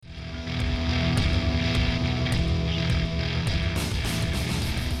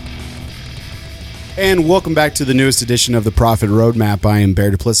And welcome back to the newest edition of the Profit Roadmap. I am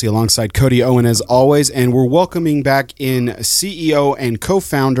Bear Duplessis alongside Cody Owen as always, and we're welcoming back in CEO and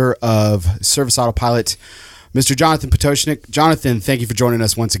co-founder of Service Autopilot, Mr. Jonathan Potoshnik. Jonathan, thank you for joining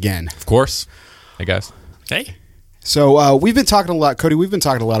us once again. Of course. Hey, guys. Hey. So we've been talking a lot, Cody, we've been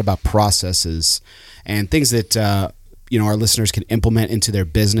talking a lot about processes and things that our listeners can implement into their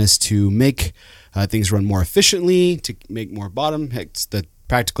business to make things run more efficiently, to make more bottom. It's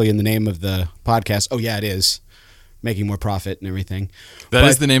practically in the name of the podcast. Oh, yeah, it is. Making more profit and everything. That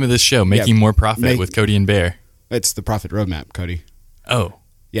is the name of this show, Making More Profit with Cody and Bear. It's the Profit Roadmap, Cody. Oh.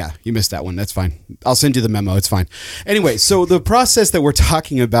 Yeah, you missed that one. That's fine. I'll send you the memo. It's fine. Anyway, so the process that we're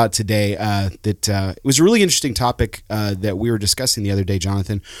talking about today, it was a really interesting topic that we were discussing the other day,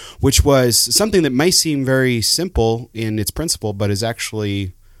 Jonathan, which was something that may seem very simple in its principle, but is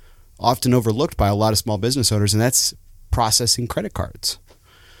actually often overlooked by a lot of small business owners, and that's processing credit cards.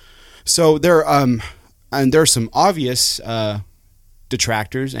 So there are some obvious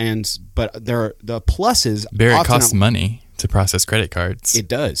detractors, but there are the pluses. Bear, it costs money to process credit cards. It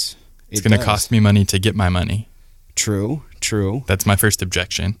does. It's going to cost me money to get my money. True. That's my first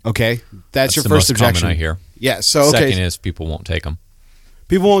objection. Okay, that's your the first most objection. Common I hear. Yeah. So okay. Second is people won't take them.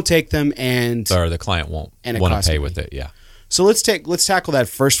 People won't take them, or the client won't and want to pay with it. Yeah. So let's tackle that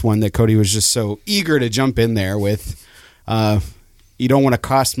first one that Cody was just so eager to jump in there with. You don't want to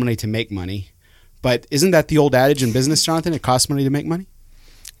cost money to make money, but isn't that the old adage in business, Jonathan? It costs money to make money.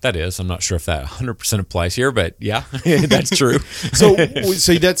 That is. I'm not sure if that 100% applies here, but yeah, that's true. So you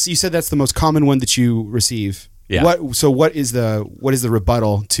said that's the most common one that you receive. Yeah. What is the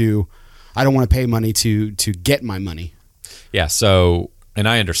rebuttal to? I don't want to pay money to get my money. Yeah. So, and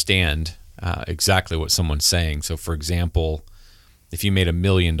I understand exactly what someone's saying. So, for example, if you made $1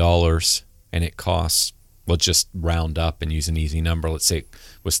 million and it costs, let's just round up and use an easy number. Let's say it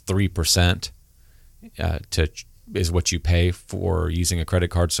was 3% is what you pay for using a credit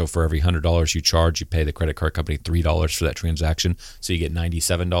card. So for every $100 you charge, you pay the credit card company $3 for that transaction. So you get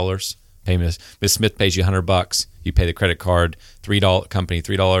 $97. Miss Smith pays you $100. You pay the credit card company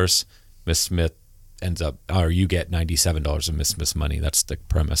 $3. Miss Smith you get $97 of Miss Smith's money. That's the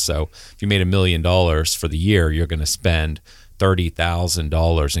premise. So if you made $1 million for the year, you're going to spend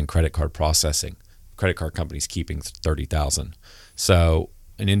 $30,000 in credit card processing. Credit card companies keeping $30,000. So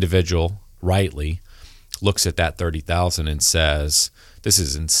an individual rightly looks at that $30,000 and says, "This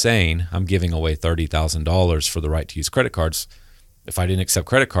is insane. I'm giving away $30,000 for the right to use credit cards. If I didn't accept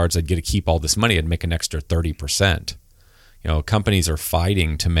credit cards, I'd get to keep all this money. I'd make an extra 30%." Companies are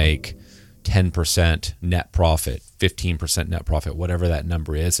fighting to make 10% net profit, 15% net profit, whatever that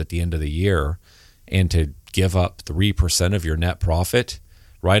number is at the end of the year, and to give up 3% of your net profit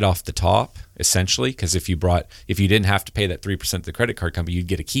right off the top, essentially, because if you didn't have to pay that 3% to the credit card company, you'd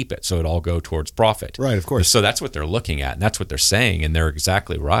get to keep it, so it'd all go towards profit. Right, of course. So that's what they're looking at, and that's what they're saying, and they're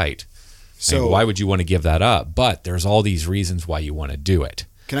exactly right. So why would you want to give that up? But there's all these reasons why you want to do it.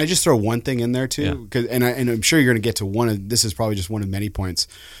 Can I just throw one thing in there too? Yeah. And I'm sure you're going to get to one of this is probably just one of many points.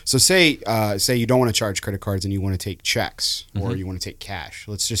 So say you don't want to charge credit cards and you want to take checks or you want to take cash.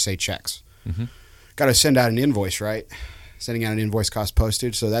 Let's just say checks. Mm-hmm. Got to send out an invoice, right? Sending out an invoice costs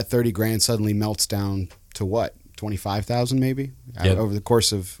postage, so that $30,000 suddenly melts down to what? $25,000 maybe over the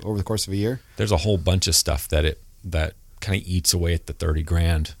course of a year. There's a whole bunch of stuff that kind of eats away at the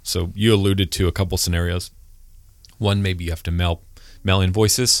 $30,000. So you alluded to a couple scenarios. One, maybe you have to mail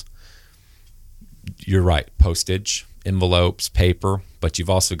invoices. You're right, postage, envelopes, paper, but you've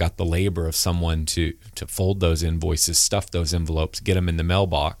also got the labor of someone to fold those invoices, stuff those envelopes, get them in the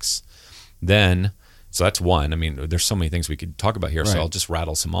mailbox. So that's one. I mean, there's so many things we could talk about here, right. So I'll just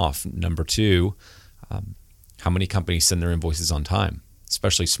rattle some off. Number two, how many companies send their invoices on time,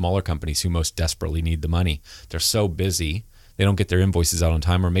 especially smaller companies who most desperately need the money. They're so busy, they don't get their invoices out on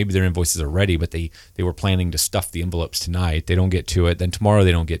time, or maybe their invoices are ready, but they were planning to stuff the envelopes tonight. They don't get to it. Then tomorrow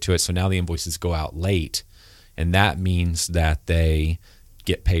they don't get to it, so now the invoices go out late, and that means that they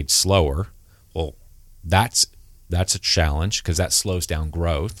get paid slower. Well, that's a challenge because that slows down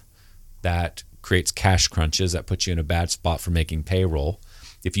growth. That creates cash crunches. That puts you in a bad spot for making payroll.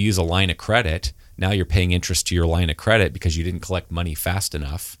 If you use a line of credit, now you're paying interest to your line of credit because you didn't collect money fast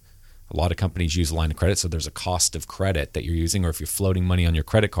enough. A lot of companies use a line of credit, so there's a cost of credit that you're using, or if you're floating money on your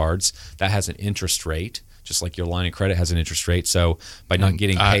credit cards, that has an interest rate, just like your line of credit has an interest rate. So by not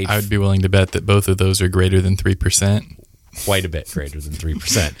getting paid... I would be willing to bet that both of those are greater than 3%. Quite a bit greater than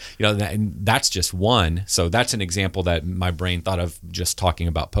 3%. And that's just one. So that's an example that my brain thought of just talking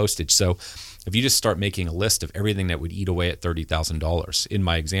about postage. So if you just start making a list of everything that would eat away at $30,000 in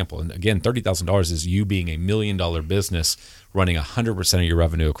my example, and again, $30,000 is you being a $1 million business running 100% of your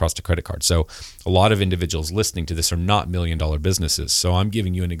revenue across the credit card. So a lot of individuals listening to this are not $1 million businesses. So I'm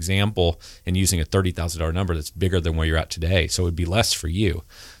giving you an example and using a $30,000 number that's bigger than where you're at today. So it would be less for you.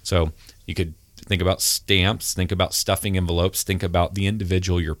 So you could think about stamps, think about stuffing envelopes, think about the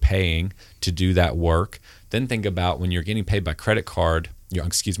individual you're paying to do that work. Then think about when you're getting paid by credit card,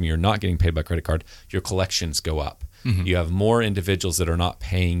 you're not getting paid by credit card, your collections go up. Mm-hmm. You have more individuals that are not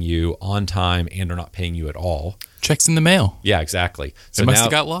paying you on time and are not paying you at all. Checks in the mail. Yeah, exactly. So it must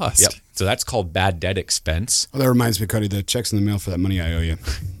have got lost. Yep. So that's called bad debt expense. Well, that reminds me, Cody, the checks in the mail for that money I owe you.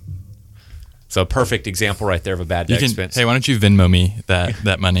 So a perfect example right there of a bad debt expense. Hey, why don't you Venmo me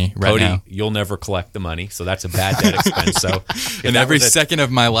that money right Cody, now? You'll never collect the money, so that's a bad debt expense. So, and every second of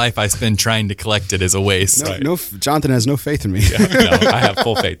my life I spend trying to collect it is a waste. No, Jonathan has no faith in me. Yeah, no, I have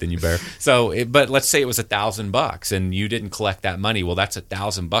full faith in you, Bear. So, but let's say it was $1,000 and you didn't collect that money. Well, that's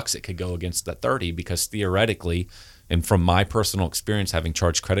 $1,000 that could go against the 30 because theoretically, and from my personal experience having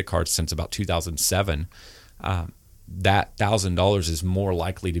charged credit cards since about 2007, that $1,000 is more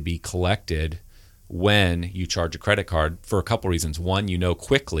likely to be collected when you charge a credit card for a couple reasons. One, you know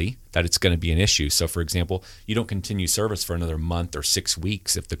quickly that it's going to be an issue. So for example, you don't continue service for another month or 6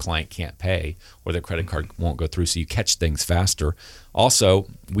 weeks if the client can't pay or the credit card won't go through, so you catch things faster. Also,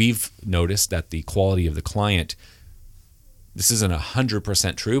 we've noticed that the quality of the client, this isn't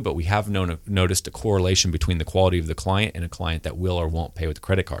 100% true, but we have noticed a correlation between the quality of the client and a client that will or won't pay with the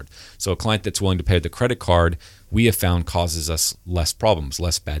credit card. So a client that's willing to pay with the credit card, we have found causes us less problems,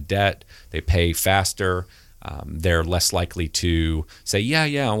 less bad debt. They pay faster. They're less likely to say,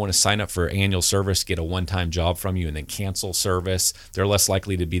 yeah, I want to sign up for annual service, get a one-time job from you, and then cancel service. They're less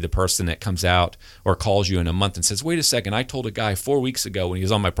likely to be the person that comes out or calls you in a month and says, wait a second, I told a guy 4 weeks ago when he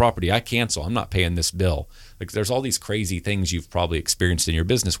was on my property, I cancel. I'm not paying this bill. Like there's all these crazy things you've probably experienced in your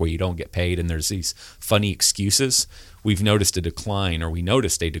business where you don't get paid and there's these funny excuses. We noticed a decline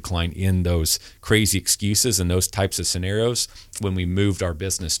in those crazy excuses and those types of scenarios when we moved our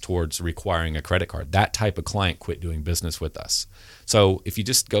business towards requiring a credit card. That type of client quit doing business with us. So if you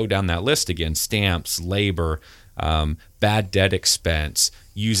just go down that list again, stamps, labor, bad debt expense,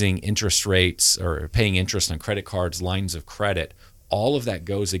 using interest rates or paying interest on credit cards, lines of credit, all of that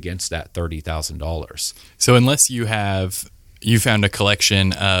goes against that $30,000. So unless you found a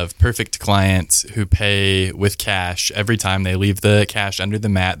collection of perfect clients who pay with cash every time, they leave the cash under the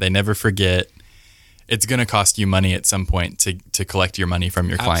mat, they never forget, it's going to cost you money at some point to collect your money from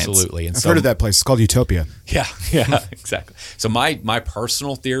your clients. Absolutely. And I've heard of that place. It's called Utopia. Yeah, exactly. So my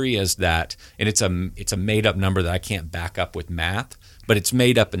personal theory is that, and it's a made up number that I can't back up with math, but it's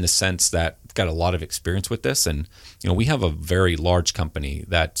made up in the sense that I've got a lot of experience with this. And, we have a very large company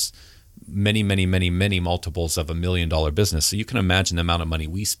that's many multiples of $1 million business. So you can imagine the amount of money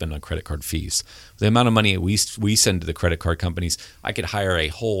we spend on credit card fees. The amount of money we send to the credit card companies, I could hire a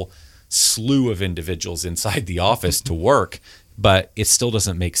whole slew of individuals inside the office to work, but it still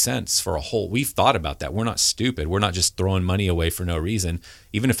doesn't make sense for a whole. We've thought about that. We're not stupid. We're not just throwing money away for no reason.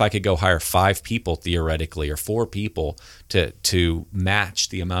 Even if I could go hire 5 people theoretically or 4 people to match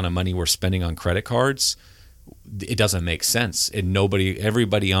the amount of money we're spending on credit cards, it doesn't make sense. And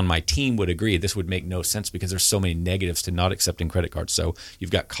everybody on my team would agree this would make no sense because there's so many negatives to not accepting credit cards. So you've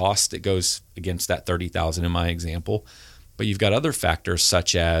got cost that goes against that $30,000 in my example, but you've got other factors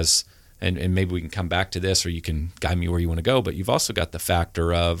such as, and maybe we can come back to this or you can guide me where you want to go, but you've also got the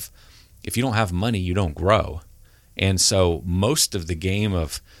factor of if you don't have money, you don't grow. And so most of the game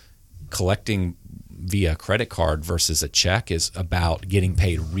of collecting via credit card versus a check is about getting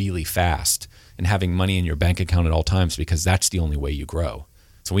paid really fast and having money in your bank account at all times because that's the only way you grow.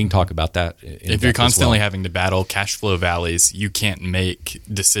 So we can talk about that. If you're constantly having to battle cash flow valleys, you can't make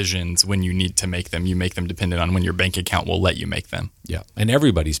decisions when you need to make them. You make them dependent on when your bank account will let you make them. Yeah, and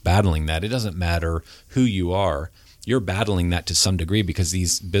everybody's battling that. It doesn't matter who you are. You're battling that to some degree because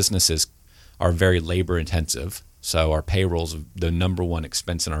these businesses are very labor intensive. So our payroll's the number one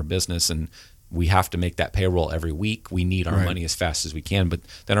expense in our business, and we have to make that payroll every week. We need our money as fast as we can, but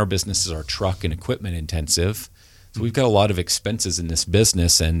then our businesses are truck and equipment intensive. So we've got a lot of expenses in this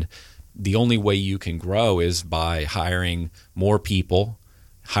business, and the only way you can grow is by hiring more people,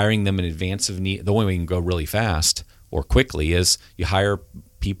 hiring them in advance of need. The only way you can go really fast or quickly is you hire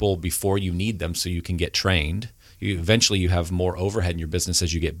people before you need them so you can get trained. eventually you have more overhead in your business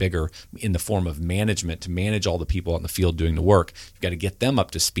as you get bigger in the form of management to manage all the people out in the field doing the work. You've got to get them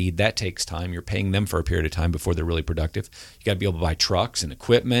up to speed. That takes time. You're paying them for a period of time before they're really productive. You got to be able to buy trucks and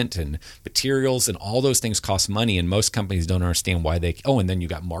equipment and materials, and all those things cost money, and most companies don't understand why they. Oh, and then you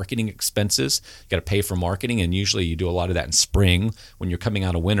got marketing expenses. You got to pay for marketing, and usually you do a lot of that in spring when you're coming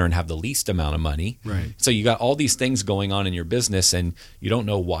out of winter and have the least amount of money. Right. So you got all these things going on in your business, and you don't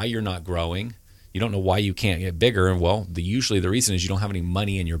know why you're not growing. You don't know why you can't get bigger. And well, usually the reason is you don't have any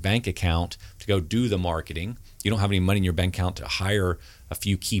money in your bank account to go do the marketing. You don't have any money in your bank account to hire a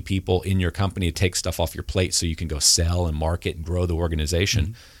few key people in your company to take stuff off your plate so you can go sell and market and grow the organization.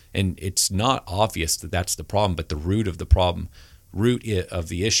 Mm-hmm. And it's not obvious that that's the problem, but the root of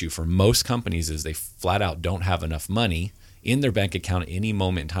the issue for most companies is they flat out don't have enough money in their bank account at any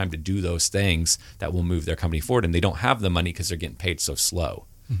moment in time to do those things that will move their company forward. And they don't have the money because they're getting paid so slow.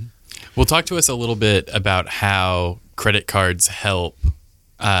 Mm-hmm. Well, talk to us a little bit about how credit cards help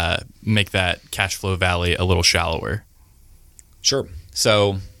make that cash flow valley a little shallower. Sure.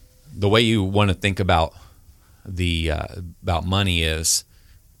 So the way you want to think about about money is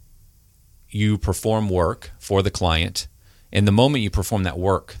you perform work for the client, and the moment you perform that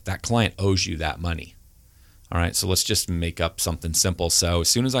work, that client owes you that money. All right, so let's just make up something simple. So as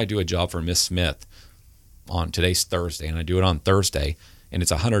soon as I do a job for Miss Smith on today's Thursday, and I do it on Thursday, and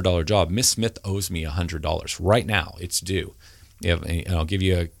it's a $100 job, Miss Smith owes me $100 right now. It's due. And I'll give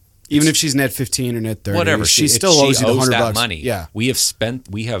you even if she's net 15 or net 30, whatever, she still owes you the $100 money. Yeah,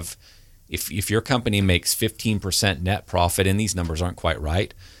 if your company makes 15% net profit, and these numbers aren't quite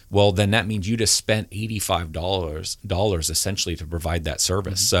right, well, then that means you just spent $85 essentially to provide that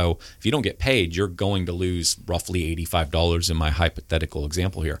service. Mm-hmm. So if you don't get paid, you're going to lose roughly $85 in my hypothetical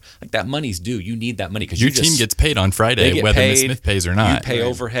example here. Like, that money's due. You need that money because your team gets paid on Friday, whether Ms. Smith pays or not. You pay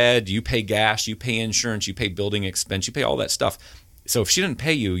overhead, you pay gas, you pay insurance, you pay building expense, you pay all that stuff. So if she didn't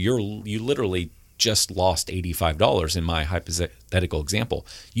pay you, you literally just lost $85 in my hypothetical example.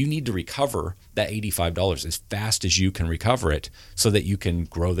 You need to recover that $85 as fast as you can recover it so that you can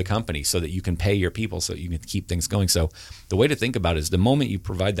grow the company, so that you can pay your people, so that you can keep things going. So the way to think about it is the moment you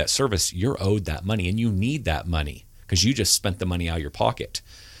provide that service, you're owed that money, and you need that money because you just spent the money out of your pocket.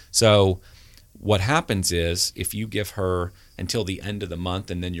 So what happens is if you give her until the end of the month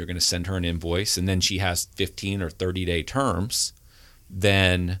and then you're going to send her an invoice and then she has 15 or 30-day terms,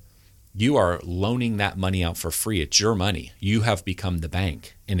 then you are loaning that money out for free. It's your money. You have become the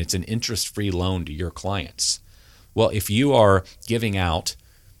bank, and it's an interest-free loan to your clients. Well, if you are giving out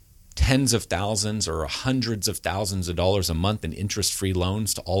tens of thousands or hundreds of thousands of dollars a month in interest-free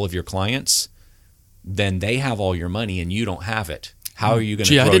loans to all of your clients, then they have all your money and you don't have it. How are you going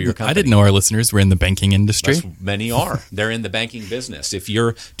to grow your company? I didn't know our listeners were in the banking industry. Many are. They're in the banking business. If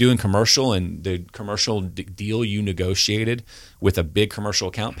you're doing commercial and the commercial deal you negotiated with a big commercial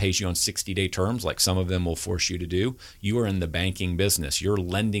account pays you on 60-day terms, like some of them will force you to do, you are in the banking business. You're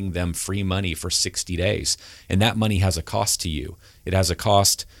lending them free money for 60 days. And that money has a cost to you. It has a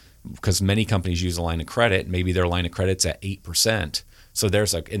cost because many companies use a line of credit. Maybe their line of credit's at 8%. So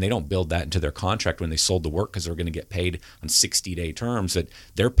and they don't build that into their contract when they sold the work because they're going to get paid on 60-day terms. That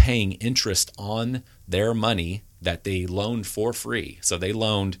they're paying interest on their money that they loaned for free. So they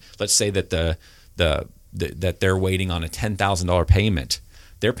loaned, let's say that that they're waiting on a $10,000 payment.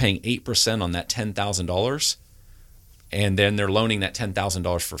 They're paying 8% on that $10,000, and then they're loaning that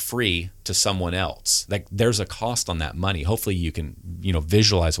 $10,000 for free to someone else. Like, there's a cost on that money. Hopefully you can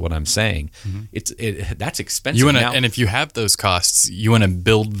visualize what I'm saying. Mm-hmm. That's expensive. And if you have those costs, you want to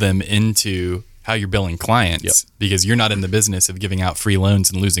build them into how you're billing clients, because you're not in the business of giving out free loans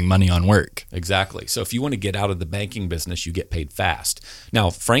and losing money on work. Exactly. So if you want to get out of the banking business, you get paid fast. Now,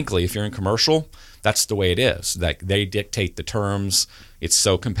 frankly, if you're in commercial, that's the way it is. Like, they dictate the terms. It's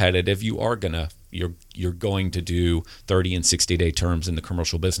so competitive. You're going to do 30 and 60-day terms in the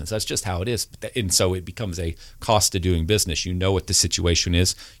commercial business. That's just how it is. And so it becomes a cost of doing business. You know what the situation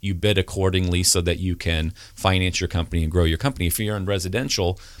is. You bid accordingly so that you can finance your company and grow your company. If you're in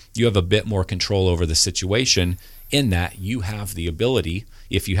residential, you have a bit more control over the situation in that you have the ability,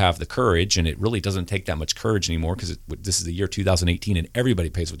 if you have the courage, and it really doesn't take that much courage anymore because this is the year 2018 and everybody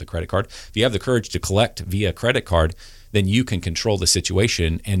pays with a credit card. If you have the courage to collect via credit card, then you can control the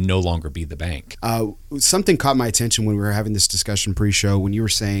situation and no longer be the bank. Something caught my attention when we were having this discussion pre-show, when you were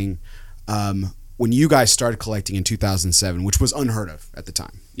saying when you guys started collecting in 2007, which was unheard of at the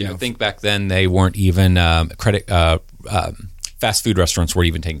time. Yeah, I think back then they weren't even fast food restaurants weren't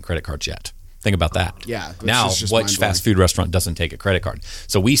even taking credit cards yet. Think about that. Yeah. Now, which fast food restaurant doesn't take a credit card?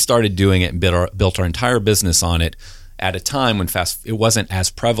 So we started doing it and built our entire business on it at a time when it wasn't as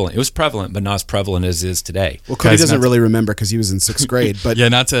prevalent. It was prevalent, but not as prevalent as it is today. Well, Cody Guys, doesn't really remember because he was in 6th grade. But Yeah,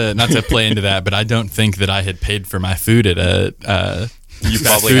 not to play into that, but I don't think that I had paid for my food at a fast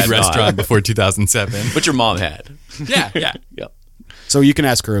probably food had not. restaurant before 2007. But your mom had. Yeah. Yep. so you can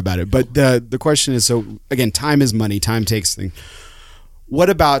ask her about it. But the question is, so again, time is money. Time takes things. What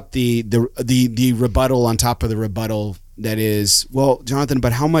about the rebuttal on top of the rebuttal? That is, well, Jonathan,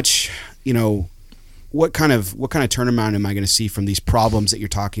 but how much, what kind of turnaround am I going to see from these problems that you're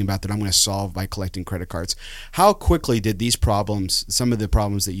talking about that I'm going to solve by collecting credit cards? How quickly did these problems, some of the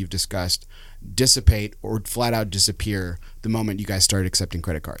problems that you've discussed, dissipate or flat out disappear the moment you guys started accepting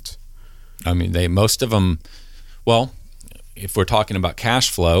credit cards? I mean, most of them, well, if we're talking about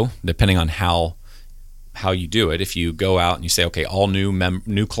cash flow, depending on how you do it, if you go out and you say, okay, all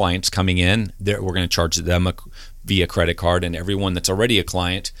new clients coming in, we're going to charge them via credit card, and everyone that's already a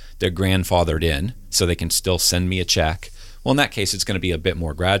client, they're grandfathered in, so they can still send me a check. Well, in that case, it's going to be a bit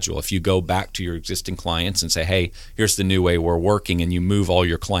more gradual. If you go back to your existing clients and say, hey, here's the new way we're working, and you move all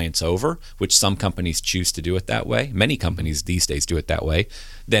your clients over, which some companies choose to do it that way, many companies these days do it that way,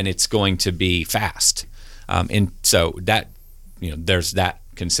 then it's going to be fast. And so that, there's that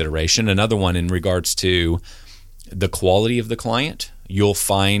consideration. Another one in regards to the quality of the client, you'll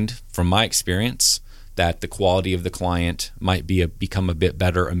find from my experience that the quality of the client might become a bit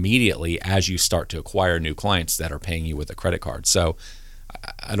better immediately as you start to acquire new clients that are paying you with a credit card. So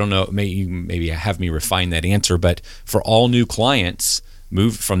I don't know, maybe have me refine that answer, but for all new clients,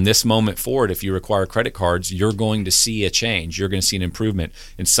 move from this moment forward, if you require credit cards, you're going to see a change. You're going to see an improvement,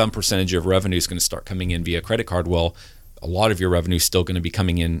 and some percentage of revenue is going to start coming in via credit card. Well, a lot of your revenue is still going to be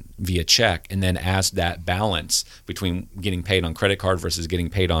coming in via check. And then as that balance between getting paid on credit card versus getting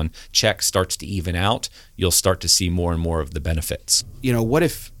paid on check starts to even out, you'll start to see more and more of the benefits. What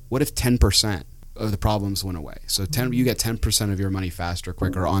if 10% of the problems went away? So you get 10% of your money faster,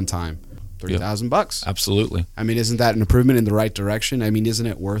 quicker, on time. $30,000. Absolutely. I mean, isn't that an improvement in the right direction? I mean, isn't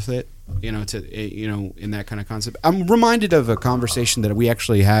it worth it? In that kind of concept. I'm reminded of a conversation that we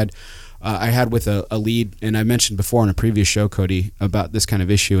actually had. I had with a lead, and I mentioned before on a previous show, Cody, about this kind of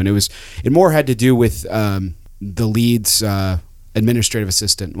issue, and it more had to do with the lead's administrative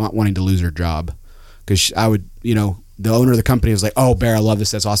assistant wanting to lose her job, because the owner of the company was like, "Oh, Bear, I love this.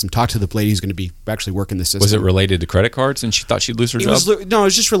 That's awesome. Talk to the lady who's going to be actually working the system." Was it related to credit cards, and she thought she'd lose her job? No, it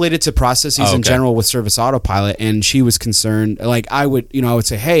was just related to processes in general with Service Autopilot, and she was concerned. Like I would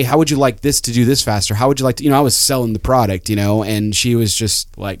say, "Hey, how would you like this to do this faster? How would you like to?" I was selling the product, and she was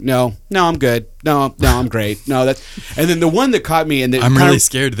just like, "No, I'm good. No, I'm great. No, that's." And then the one that caught me, and I'm really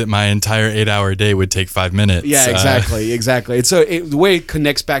scared that my entire 8-hour day would take 5 minutes. Yeah, exactly. And so the way it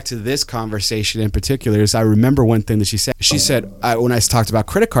connects back to this conversation in particular is I remember one thing that she said. She said, when I talked about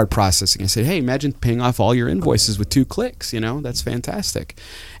credit card processing, I said, "Hey, imagine paying off all your invoices with 2 clicks. That's fantastic."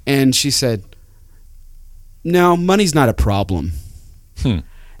 And she said, "No, money's not a problem." In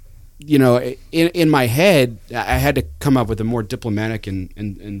my head, I had to come up with a more diplomatic and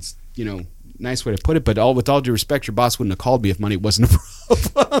nice way to put it. But with all due respect, your boss wouldn't have called me if money wasn't a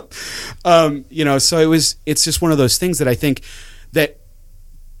problem. So it's just one of those things that I think that,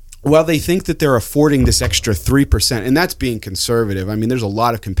 while they think that they're affording this extra 3%, and that's being conservative. I mean, there's a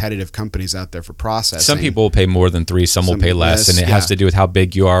lot of competitive companies out there for processing. Some people will pay more than 3, some will pay less, and it has to do with how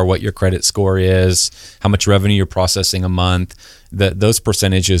big you are, what your credit score is, how much revenue you're processing a month. Those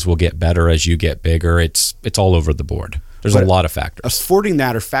percentages will get better as you get bigger. It's all over the board. There's a lot of factors. Affording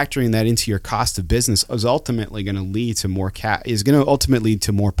that or factoring that into your cost of business is ultimately going to lead to more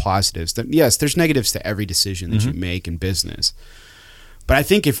positives. Yes, there's negatives to every decision that you make in business. But I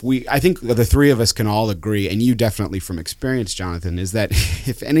think the three of us can all agree, and you definitely from experience, Jonathan, is that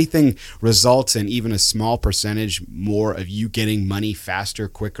if anything results in even a small percentage more of you getting money faster,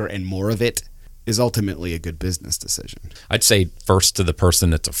 quicker, and more of it, is ultimately a good business decision. I'd say first to the person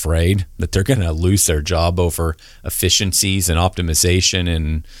that's afraid that they're going to lose their job over efficiencies and optimization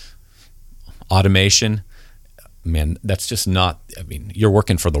and automation. Man, that's just not, you're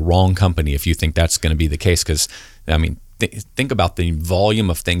working for the wrong company if you think that's going to be the case, because, think about the volume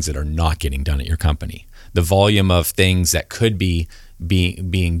of things that are not getting done at your company, the volume of things that could be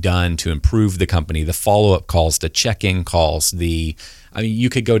being done to improve the company, the follow-up calls, the check-in calls, you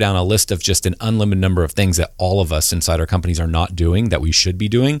could go down a list of just an unlimited number of things that all of us inside our companies are not doing that we should be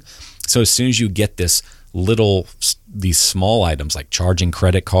doing. So as soon as you get this little these small items like charging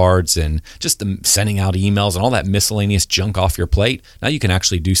credit cards and just sending out emails and all that miscellaneous junk off your plate. Now you can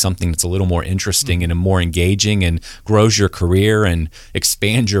actually do something that's a little more interesting and more engaging and grows your career and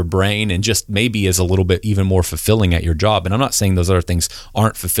expands your brain and just maybe is a little bit even more fulfilling at your job. And I'm not saying those other things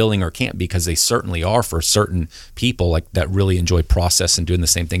aren't fulfilling or can't, because they certainly are for certain people like that really enjoy process and doing the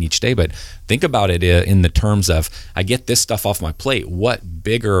same thing each day. But think about it in the terms of, I get this stuff off my plate. What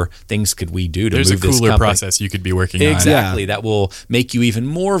bigger things could we do to There's move this company? There's a cooler process you could be working on. Exactly. That will make you even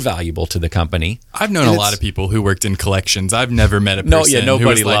more valuable to the company. I've known a lot of people who worked in collections. I've never met a person nobody who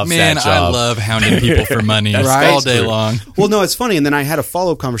was like, loves man, that I job. love hounding people for money Right. all day long. Well, no, it's funny. And then I had a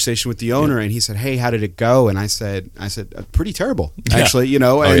follow-up conversation with the owner, and he said, "Hey, how did it go?" And I said, "Pretty terrible, actually." You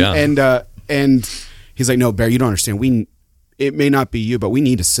know, and he's like, "No, Bear, you don't understand. It may not be you, but we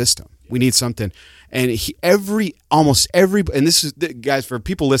need a system. We need something." And almost every, and this is, guys, for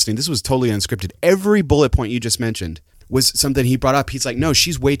people listening, this was totally unscripted. Every bullet point you just mentioned was something he brought up. He's like, "No,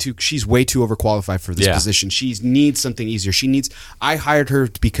 she's way too overqualified for this position. She needs something easier. I hired her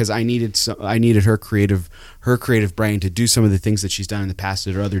because I needed her creative brain to do some of the things that she's done in the past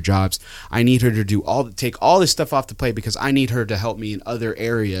at her other jobs. I need her to take all this stuff off the plate because I need her to help me in other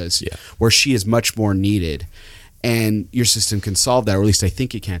areas where she is much more needed. And your system can solve that, or at least I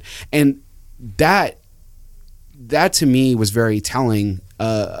think it can." And that to me was very telling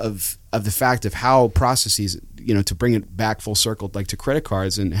of the fact of how processes, to bring it back full circle, like to credit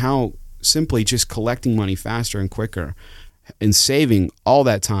cards, and how simply just collecting money faster and quicker and saving all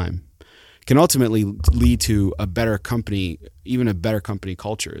that time can ultimately lead to a better company, even a better company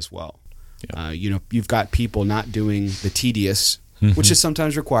culture as well. Yep. You've got people not doing the tedious, which is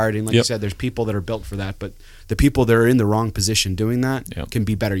sometimes required. And like you said, there's people that are built for that, but the people that are in the wrong position doing that can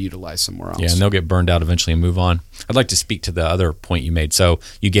be better utilized somewhere else. Yeah, and they'll get burned out eventually and move on. I'd like to speak to the other point you made. So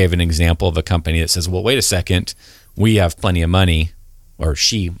you gave an example of a company that says, well, wait a second, we have plenty of money, or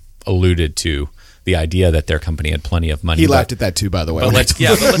she alluded to the idea that their company had plenty of money. He laughed at that too, by the way. But let's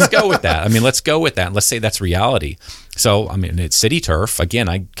go with that. I mean, let's go with that. And let's say that's reality. So, I mean, it's City Turf. Again,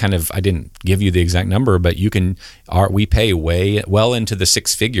 I didn't give you the exact number, but we pay well into the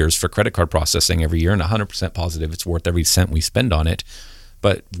six figures for credit card processing every year, and 100% positive it's worth every cent we spend on it.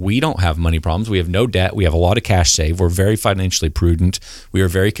 But we don't have money problems. We have no debt. We have a lot of cash saved. We're very financially prudent. We are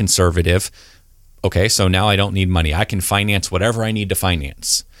very conservative. Okay, so now I don't need money. I can finance whatever I need to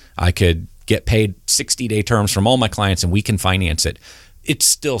finance. I could get paid 60-day terms from all my clients, and we can finance it. It's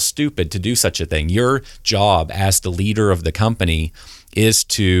still stupid to do such a thing. Your job as the leader of the company is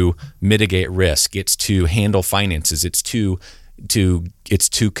to mitigate risk. It's to handle finances. It's to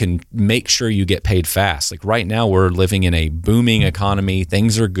make sure you get paid fast. Like right now, we're living in a booming economy.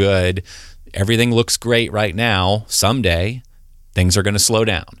 Things are good. Everything looks great right now. Someday, things are going to slow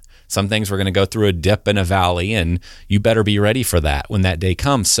down. Some things we're going to go through a dip and a valley, and you better be ready for that when that day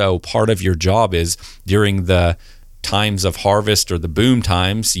comes. So part of your job is during the times of harvest or the boom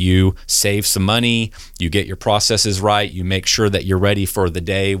times, you save some money, you get your processes right, you make sure that you're ready for the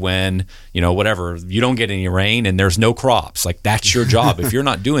day when, you don't get any rain and there's no crops. Like that's your job. If you're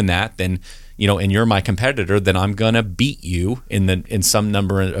not doing that, then and you're my competitor, then I'm gonna beat you in some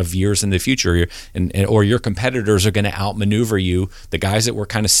number of years in the future, or your competitors are gonna outmaneuver you. The guys that were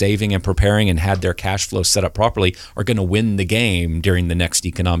kind of saving and preparing and had their cash flow set up properly are gonna win the game during the next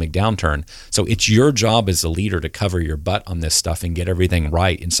economic downturn. So it's your job as a leader to cover your butt on this stuff and get everything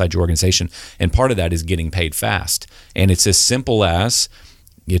right inside your organization. And part of that is getting paid fast. And it's as simple as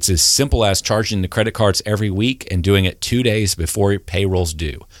charging the credit cards every week and doing it 2 days before payroll's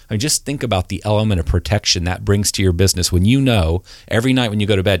due. I mean, just think about the element of protection that brings to your business when you know every night when you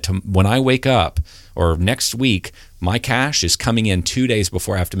go to bed, when I wake up or next week, my cash is coming in 2 days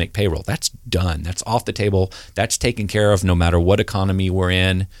before I have to make payroll. That's done. That's off the table. That's taken care of no matter what economy we're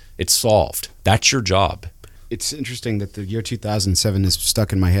in. It's solved. That's your job. It's interesting that the year 2007 is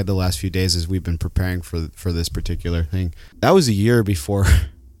stuck in my head the last few days as we've been preparing for this particular thing. That was a year before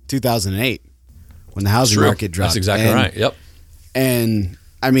 2008 when the housing market dropped. That's exactly right. Yep. And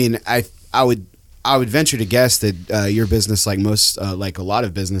I mean, I would venture to guess that your business, like a lot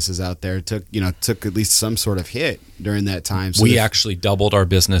of businesses out there, took at least some sort of hit during that time. So we actually doubled our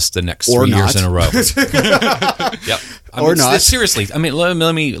business the next 3 years in a row. Yep. Seriously. I mean,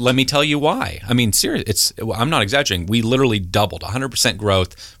 let me tell you why. I mean, I'm not exaggerating. We literally doubled 100%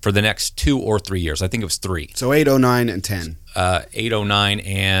 growth for the next 2 or 3 years. I think it was 3. So 8, 09, and 10. 8, 09,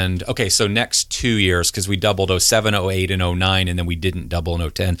 and okay, so next 2 years, because we doubled 07, 08, and 09, and then we didn't double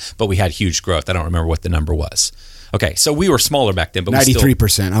in 010, but we had huge growth. I don't remember what the number was. Okay, so we were smaller back then, but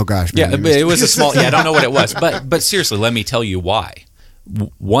 93%. Oh gosh, man, yeah, it was a small. Yeah, I don't know what it was, but seriously, let me tell you why.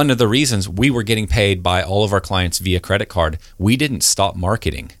 one of the reasons we were getting paid by all of our clients via credit card, we didn't stop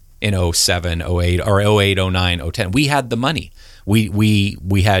marketing in 07, 08, or 08, 09, 010. We had the money. We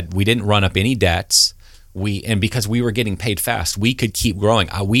didn't run up any debts. And because we were getting paid fast, we could keep growing.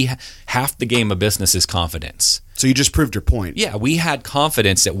 Half the game of business is confidence. So you just proved your point. Yeah, we had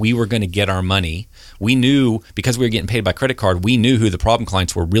confidence that we were going to get our money. We knew, because we were getting paid by credit card, we knew who the problem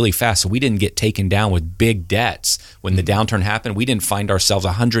clients were really fast. So we didn't get taken down with big debts. When the downturn happened, we didn't find ourselves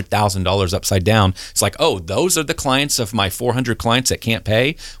 $100,000 upside down. It's like, oh, those are the clients of my 400 clients that can't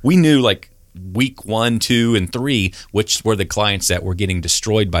pay. We knew like week 1, 2, and 3, which were the clients that were getting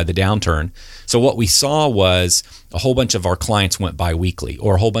destroyed by the downturn. So what we saw was a whole bunch of our clients went bi-weekly,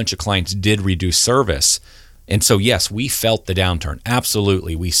 or a whole bunch of clients did reduce service. And so, yes, we felt the downturn.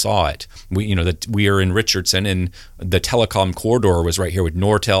 Absolutely, we saw it. We are in Richardson, and the telecom corridor was right here with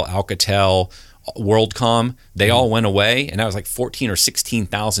Nortel, Alcatel, WorldCom. They all went away, and that was like 14 or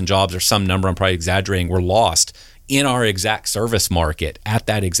 16,000 jobs, or some number, I'm probably exaggerating, were lost in our exact service market at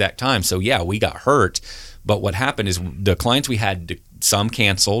that exact time. So yeah, we got hurt. But what happened is the clients we had, some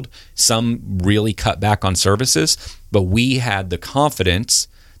canceled, some really cut back on services, but we had the confidence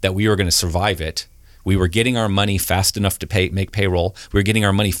that we were going to survive it. We were getting our money fast enough to make payroll. We were getting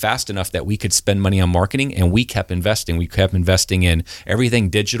our money fast enough that we could spend money on marketing, and we kept investing. We kept investing in everything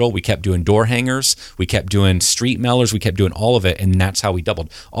digital. We kept doing door hangers. We kept doing street mailers. We kept doing all of it, and that's how we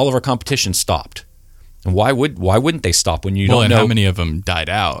doubled. All of our competition stopped. And why wouldn't they stop when you don't know? How many of them died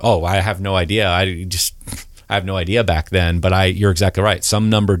out? Oh, I have no idea. I have no idea back then, but you're exactly right.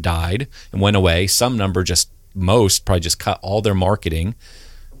 Some number died and went away. Some number probably just cut all their marketing.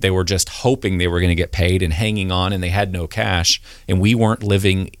 They were just hoping they were going to get paid and hanging on, and they had no cash. And we weren't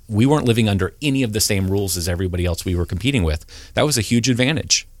living under any of the same rules as everybody else we were competing with. That was a huge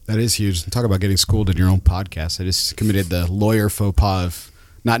advantage. That is huge. Talk about getting schooled in your own podcast. I just committed the lawyer faux pas of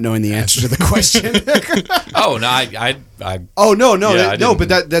not knowing the answer to the question. Oh no,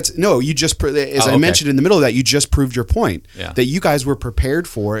 You just, I mentioned in the middle of that, you just proved your point. Yeah. That you guys were prepared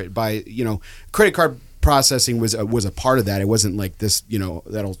for it by, credit card processing was a part of that. It wasn't like this,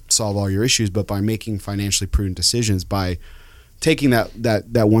 that'll solve all your issues, but by making financially prudent decisions, by taking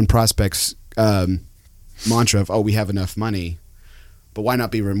that one prospect's mantra of, oh, we have enough money, but why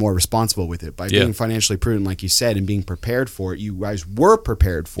not be more responsible with it? By being financially prudent, like you said, and being prepared for it, you guys were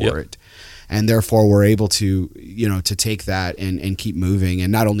prepared for it. And therefore were able to, to take that and keep moving,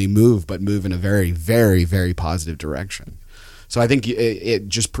 and not only move, but move in a very, very, very positive direction. So I think it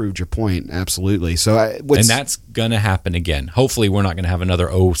just proved your point. Absolutely. So and that's going to happen again. Hopefully we're not going to have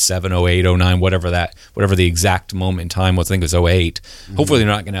another 07, 08, 09, whatever the exact moment in time was. I think it was 08. Mm-hmm. Hopefully they're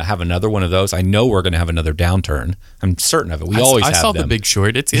not going to have another one of those. I know we're going to have another downturn. I'm certain of it. I saw The Big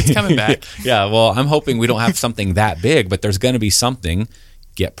Short. It's coming back. Yeah. Well, I'm hoping we don't have something that big, but there's going to be something.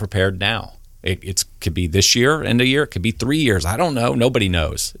 Get prepared now. It could be this year, end of year. It could be 3 years. I don't know. Nobody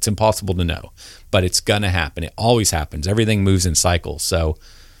knows. It's impossible to know. But it's going to happen. It always happens. Everything moves in cycles. So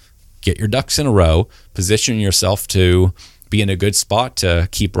get your ducks in a row. Position yourself to be in a good spot to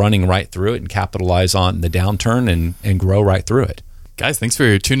keep running right through it and capitalize on the downturn and grow right through it. Guys, thanks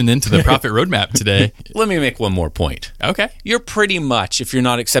for tuning in to the Profit Roadmap today. Let me make one more point. Okay. You're pretty much, if you're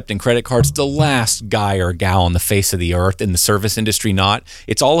not accepting credit cards, the last guy or gal on the face of the earth in the service industry not.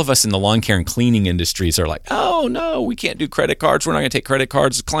 It's all of us in the lawn care and cleaning industries are like, oh, no, we can't do credit cards. We're not going to take credit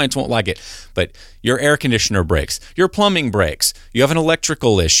cards. The clients won't like it. But your air conditioner breaks. Your plumbing breaks. You have an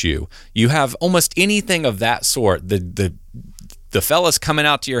electrical issue. You have almost anything of that sort. The fella's coming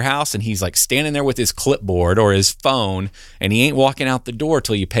out to your house and he's like standing there with his clipboard or his phone, and he ain't walking out the door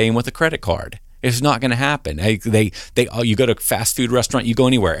till you pay him with a credit card. It's not going to happen. You go to a fast food restaurant, you go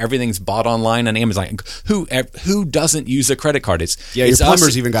anywhere, everything's bought online on Amazon. Who doesn't use a credit card? Your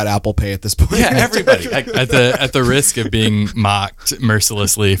plumber's even got Apple Pay at this point. Yeah, everybody. At the risk of being mocked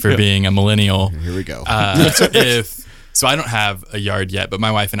mercilessly for being a millennial. Here we go. So I don't have a yard yet, but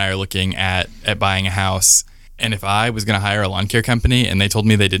my wife and I are looking at buying a house. And if I was going to hire a lawn care company and they told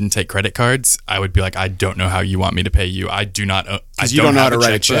me they didn't take credit cards, I would be like, I don't know how you want me to pay you. I do not. Because you don't know how to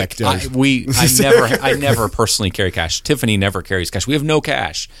write a check. I never personally carry cash. Tiffany never carries cash. We have no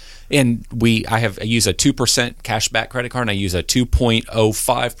cash, and I use a 2% cashback credit card, and I use a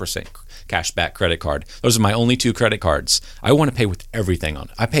 2.05% cashback credit card. Those are my only two credit cards. I want to pay with everything on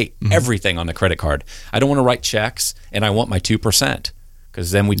it. I pay everything on the credit card. I don't want to write checks, and I want my 2%.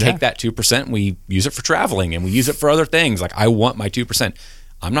 Because then we take that 2% and we use it for traveling and we use it for other things. Like, I want my 2%.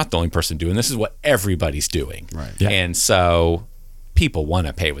 I'm not the only person doing this. This is what everybody's doing. Right. Yeah. And so people want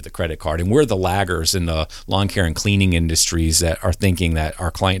to pay with a credit card. And we're the laggers in the lawn care and cleaning industries that are thinking that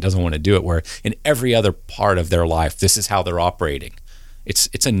our client doesn't want to do it, where in every other part of their life, this is how they're operating.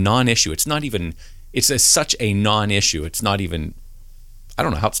 It's a non-issue. It's not even. Such a non-issue. It's not even. I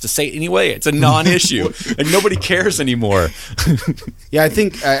don't know how else to say it anyway. It's a non-issue, and nobody cares anymore. Yeah, I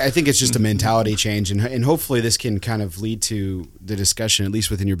think it's just a mentality change, and hopefully this can kind of lead to the discussion, at least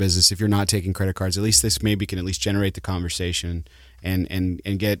within your business. If you're not taking credit cards, at least this maybe can at least generate the conversation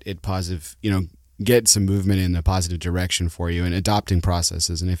and get it positive. Get some movement in a positive direction for you and adopting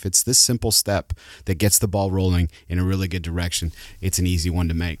processes. And if it's this simple step that gets the ball rolling in a really good direction, it's an easy one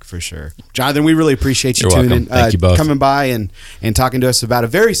to make for sure. Jonathan, we really appreciate you Thank you both. coming by and talking to us about a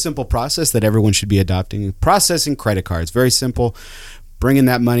very simple process that everyone should be adopting. Processing credit cards, very simple. Bring in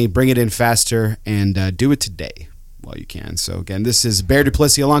that money, bring it in faster, and do it today while you can. So again, this is Bear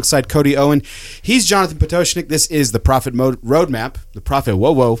Duplessis alongside Cody Owen. He's Jonathan Potoshnik. This is the Profit Roadmap. The Profit,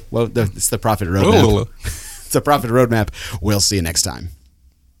 it's the Profit Roadmap. It's the Profit Roadmap. We'll see you next time.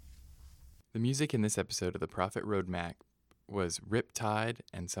 The music in this episode of the Profit Roadmap was Riptide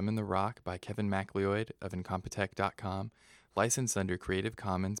and Summon the Rock by Kevin MacLeod of Incompetech.com, licensed under Creative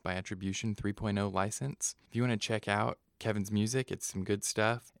Commons by Attribution 3.0 license. If you want to check out Kevin's music, it's some good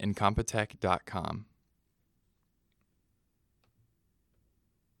stuff. Incompetech.com.